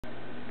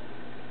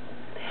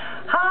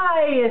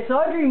Hi, it's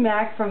Audrey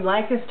Mack from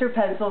Lancaster,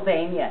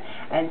 Pennsylvania,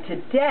 and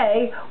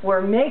today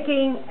we're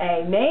making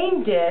a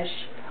main dish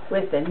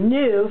with the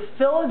new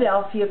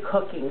Philadelphia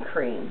cooking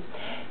cream.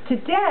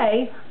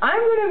 Today I'm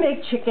going to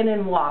make chicken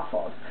and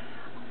waffles,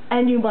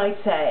 and you might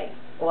say,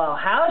 well,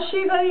 how is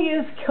she going to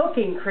use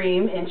cooking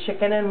cream in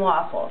chicken and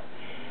waffles?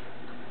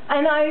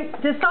 And I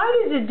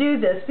decided to do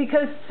this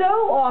because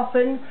so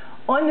often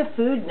on the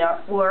Food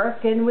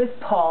Network and with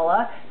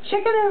Paula,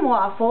 chicken and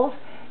waffles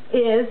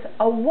is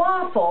a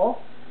waffle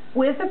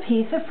with a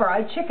piece of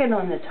fried chicken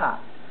on the top.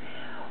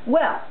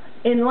 Well,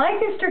 in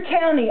Lancaster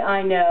County,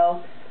 I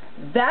know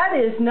that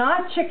is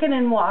not chicken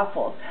and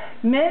waffles.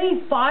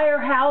 Many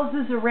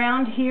firehouses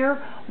around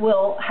here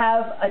will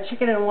have a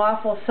chicken and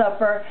waffle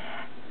supper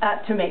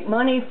to make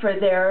money for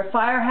their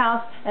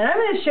firehouse, and I'm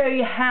going to show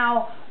you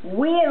how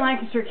we in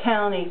Lancaster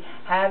County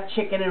have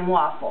chicken and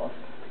waffles.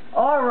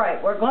 All right,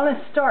 we're going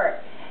to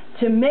start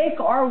to make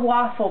our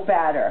waffle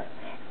batter,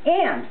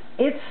 and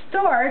it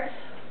starts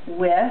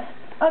with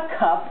a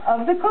cup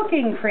of the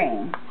cooking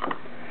cream,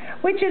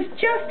 which is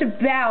just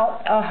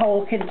about a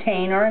whole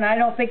container, and I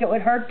don't think it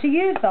would hurt to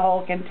use the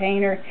whole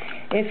container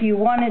if you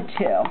wanted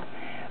to.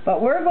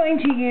 But we're going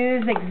to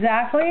use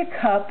exactly a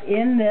cup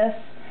in this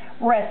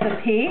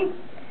recipe.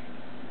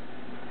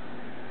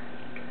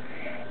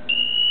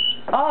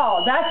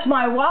 Oh, that's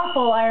my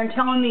waffle iron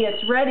telling me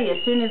it's ready as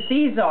soon as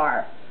these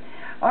are.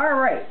 All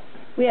right,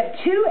 we have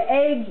 2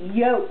 egg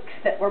yolks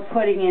that we're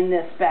putting in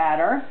this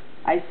batter.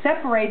 I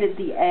separated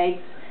the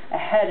eggs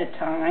ahead of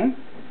time.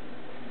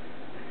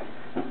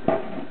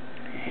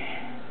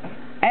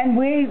 And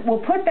we will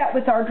put that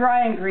with our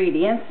dry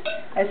ingredients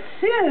as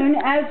soon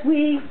as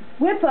we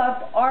whip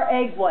up our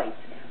egg whites.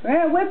 We're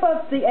going to whip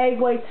up the egg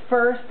whites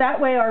first, that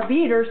way our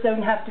beaters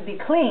don't have to be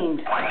cleaned.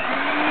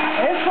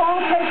 This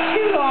won't take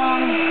too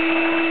long.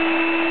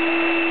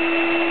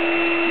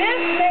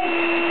 This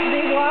makes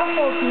the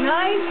waffles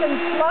nice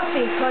and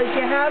fluffy because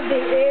you have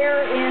the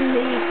air in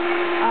the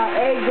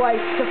egg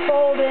whites to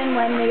fold in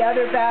when the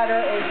other batter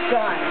is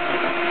done.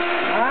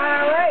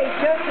 Alright,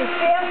 just as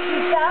fast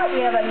as that, we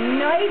have a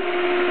nice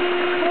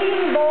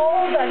clean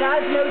bowl that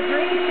has no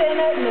grease in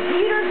it, and the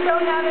beaters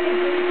don't have any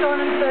grease on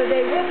them, so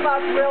they whip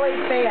up really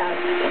fast.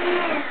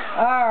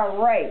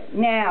 Alright,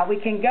 now we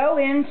can go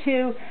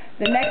into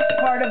the next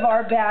part of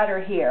our batter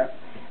here.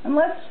 And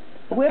let's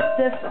whip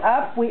this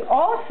up. We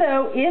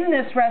also, in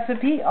this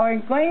recipe, are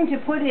going to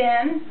put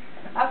in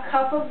a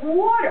cup of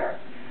water.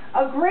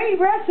 A great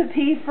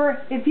recipe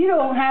for if you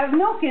don't have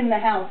milk in the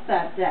house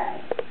that day.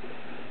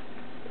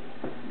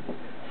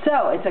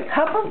 So it's a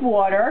cup of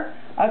water,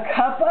 a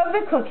cup of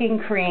the cooking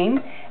cream,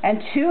 and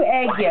 2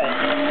 egg yolks.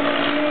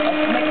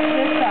 Let's mix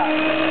this up.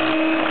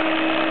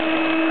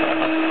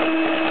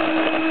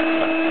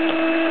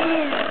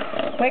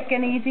 Quick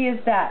and easy as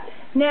that.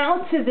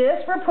 Now to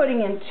this we're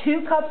putting in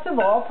 2 cups of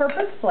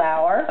all-purpose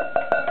flour.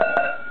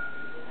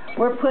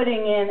 We're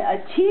putting in a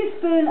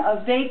teaspoon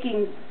of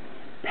baking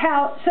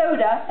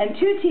soda and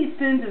 2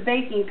 teaspoons of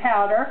baking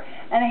powder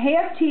and a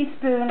 ½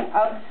 teaspoon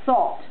of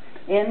salt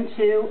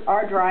into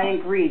our dry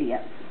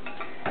ingredients.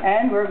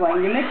 And we're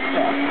going to mix this.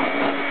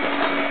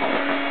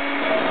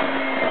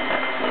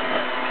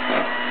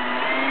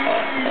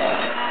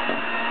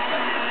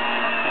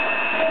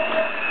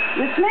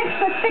 This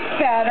makes a thick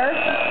batter,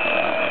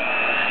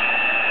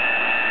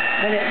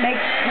 but it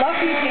makes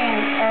fluffy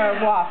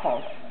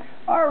waffles.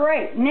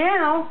 Alright,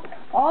 now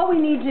all we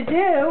need to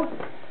do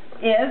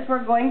is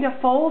we're going to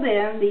fold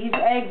in these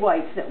egg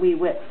whites that we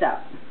whipped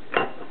up.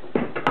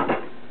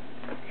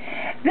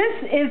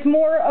 This is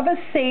more of a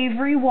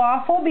savory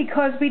waffle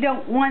because we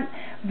don't want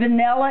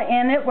vanilla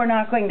in it. We're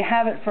not going to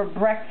have it for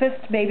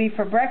breakfast. Maybe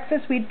for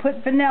breakfast we'd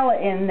put vanilla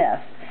in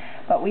this.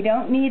 But we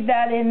don't need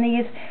that in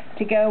these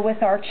to go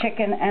with our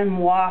chicken and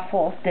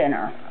waffle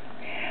dinner.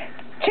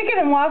 Chicken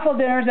and waffle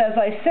dinners, as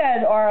I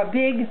said, are a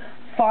big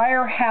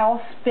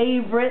firehouse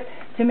favorite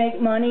to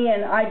make money,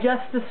 and I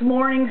just this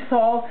morning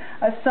saw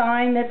a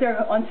sign that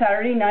they're on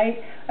Saturday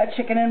night a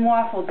chicken and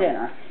waffle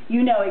dinner.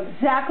 You know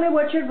exactly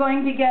what you're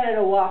going to get at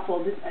a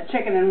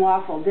chicken and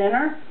waffle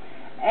dinner,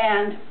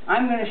 and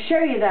I'm going to show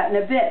you that in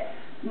a bit.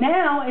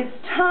 Now it's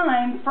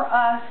time for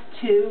us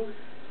to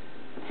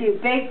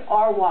bake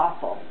our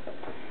waffle.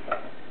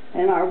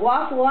 And our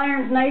waffle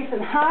iron's nice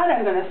and hot.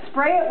 I'm going to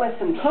spray it with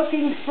some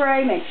cooking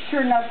spray, make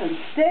sure nothing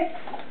sticks.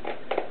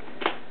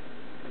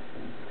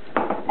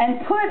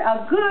 And put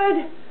a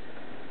good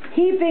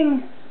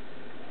heaping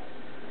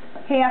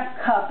 ½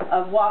 cup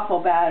of waffle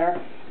batter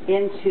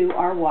into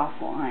our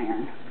waffle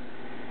iron.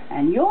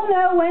 And you'll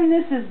know when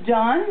this is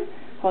done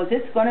because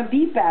it's going to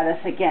beep at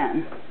us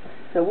again.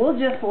 So we'll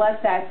just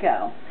let that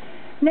go.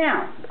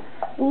 Now,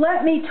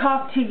 let me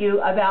talk to you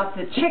about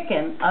the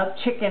chicken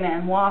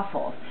and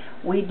waffles.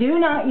 We do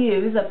not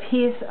use a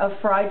piece of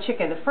fried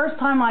chicken. The first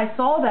time I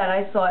saw that,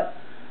 I thought,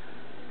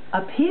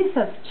 a piece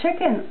of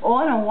chicken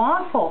on a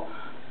waffle?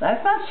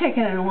 That's not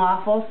chicken and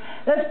waffles.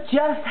 That's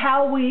just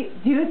how we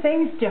do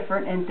things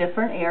different in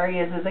different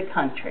areas of the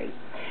country.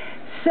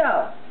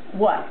 So,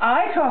 what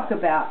I talk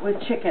about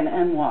with chicken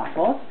and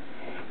waffles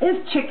is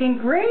chicken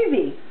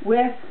gravy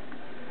with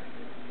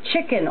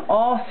chicken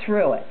all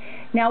through it.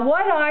 Now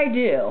what I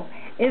do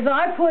is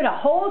I put a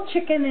whole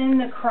chicken in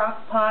the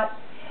crock pot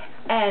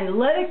and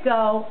let it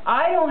go.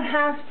 I don't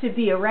have to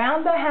be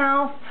around the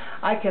house.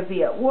 I could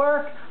be at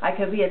work, I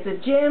could be at the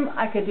gym,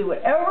 I could do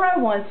whatever I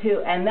want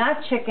to, and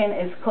that chicken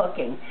is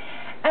cooking.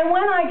 And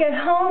when I get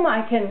home,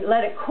 I can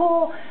let it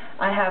cool.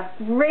 I have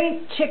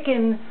great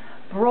chicken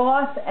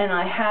broth, and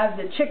I have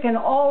the chicken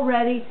all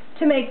ready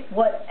to make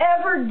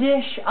whatever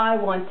dish I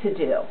want to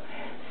do.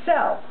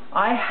 So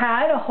I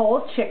had a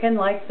whole chicken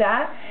like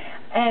that,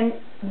 and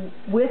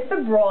with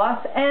the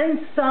broth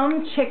and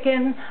some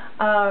chicken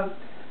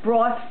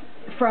broth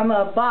from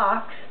a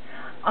box,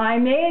 I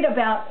made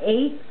about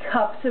 8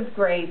 cups of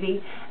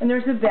gravy, and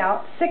there's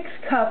about 6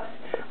 cups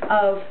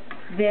of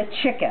the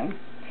chicken.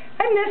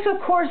 And this,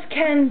 of course,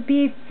 can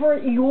be for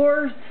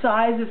your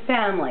size of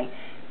family.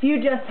 If you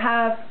just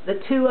have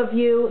the 2 of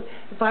you,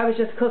 if I was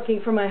just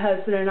cooking for my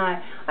husband and I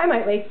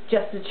might make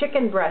just a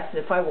chicken breast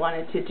if I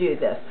wanted to do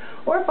this.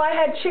 Or if I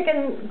had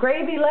chicken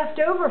gravy left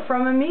over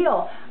from a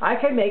meal, I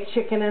could make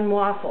chicken and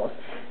waffles.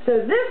 So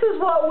this is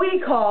what we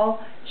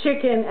call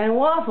chicken and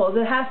waffles.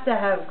 It has to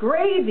have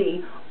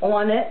gravy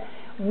on it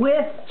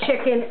with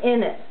chicken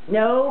in it.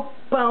 No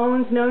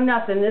bones, no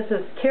nothing. This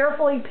is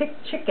carefully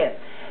picked chicken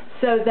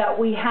so that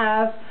we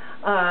have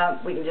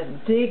we can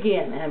just dig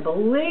in. And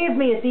believe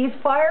me, at these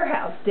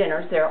firehouse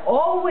dinners, they're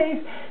always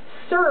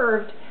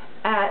served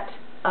at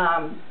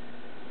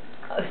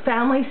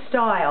family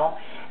style,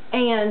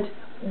 and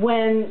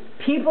when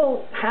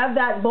people have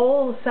that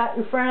bowl set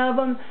in front of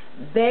them,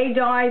 they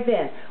dive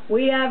in.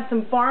 We have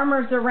some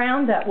farmers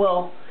around that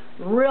will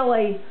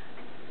really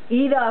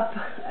eat up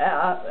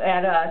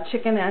at a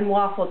chicken and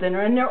waffle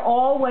dinner, and they're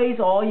always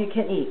all you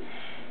can eat.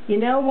 You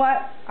know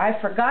what? I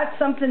forgot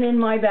something in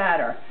my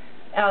batter.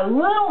 A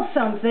little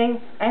something,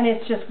 and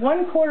it's just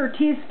 1/4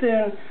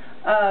 teaspoon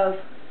of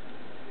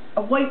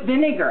white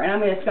vinegar, and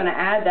I'm just going to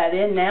add that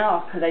in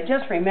now because I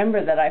just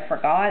remembered that I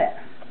forgot it.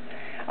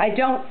 I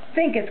don't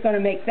think it's going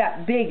to make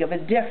that big of a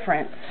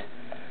difference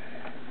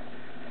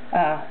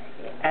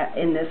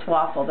in this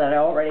waffle that I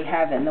already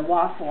have in the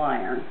waffle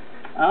iron.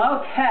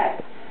 Okay,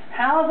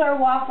 how's our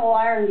waffle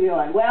iron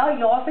doing? Well,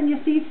 you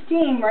see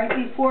steam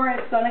right before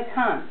it's going to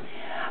come.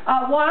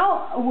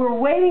 While we're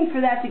waiting for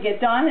that to get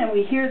done and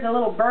we hear the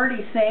little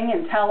birdie sing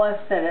and tell us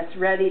that it's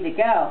ready to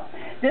go,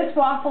 this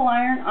waffle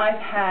iron I've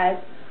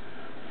had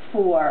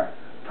for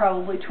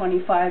probably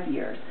 25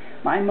 years.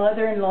 My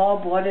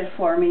mother-in-law bought it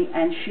for me,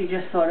 and she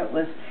just thought it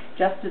was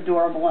just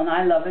adorable, and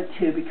I love it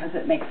too because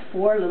it makes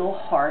 4 little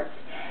hearts,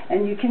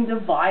 and you can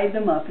divide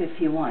them up if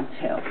you want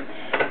to,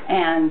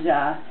 and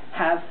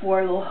have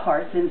 4 little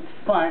hearts, and it's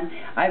fun.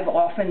 I've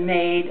often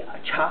made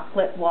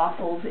chocolate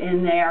waffles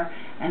in there,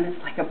 and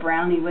it's like a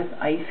brownie with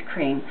ice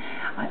cream.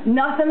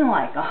 Nothing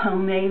like a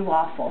homemade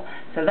waffle.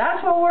 So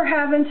that's what we're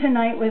having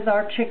tonight with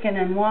our chicken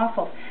and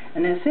waffles.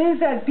 And as soon as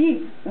that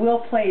beeps,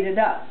 we'll plate it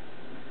up.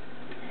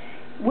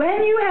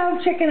 When you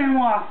have chicken and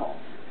waffles,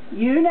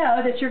 you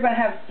know that you're going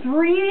to have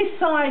 3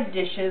 side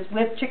dishes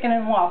with chicken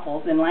and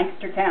waffles in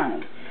Lancaster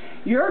County.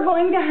 You're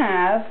going to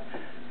have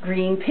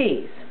green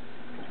peas.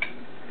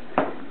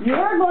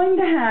 You're going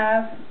to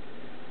have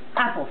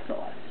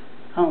applesauce,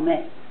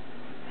 homemade.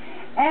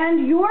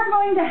 And you're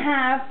going to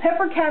have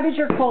pepper, cabbage,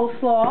 or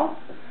coleslaw.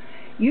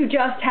 You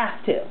just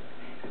have to.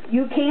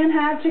 You can't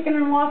have chicken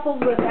and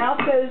waffles without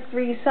those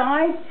 3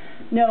 sides.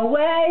 No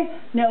way,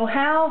 no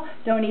how,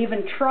 don't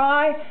even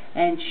try,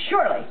 and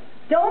surely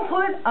don't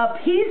put a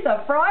piece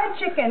of fried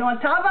chicken on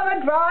top of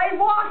a dry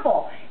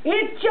waffle.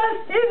 It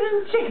just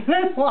isn't chicken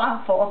and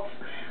waffles.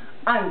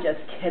 I'm just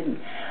kidding.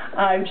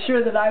 I'm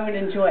sure that I would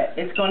enjoy it.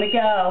 It's going to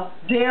go.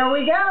 There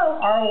we go.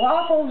 Our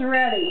waffle's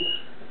ready.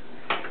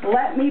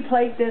 Let me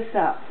plate this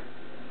up.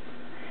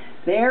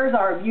 There's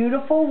our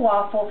beautiful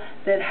waffle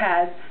that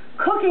has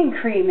cooking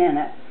cream in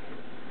it.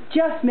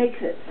 Just makes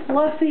it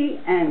fluffy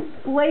and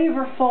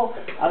flavorful.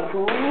 A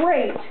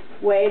great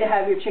way to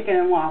have your chicken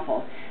and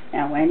waffles.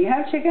 Now when you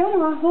have chicken and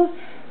waffles,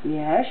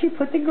 yes, you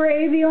put the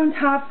gravy on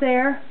top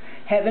there.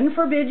 Heaven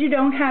forbid you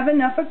don't have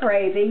enough of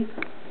gravy.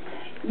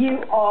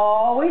 You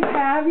always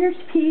have your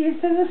peas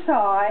to the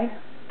side.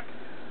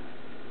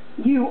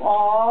 You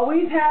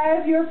always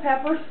have your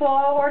pepper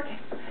slaw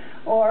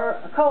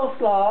or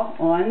coleslaw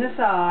on the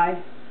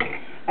side.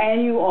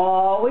 And you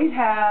always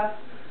have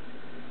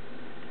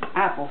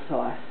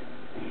applesauce.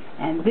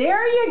 And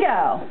there you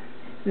go.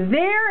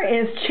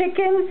 There is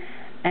chicken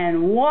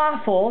and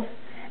waffles,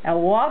 a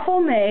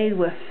waffle made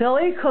with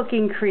Philly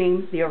cooking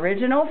cream, the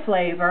original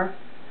flavor,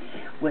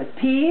 with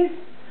peas,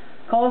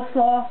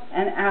 coleslaw,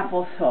 and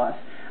applesauce.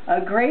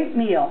 A great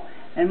meal,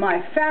 and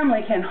my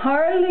family can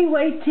hardly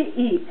wait to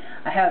eat.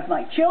 I have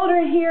my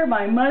children here,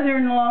 my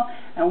mother-in-law,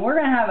 and we're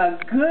going to have a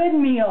good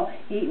meal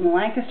eating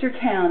Lancaster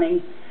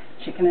County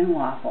chicken and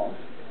waffles.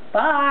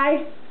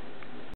 Bye!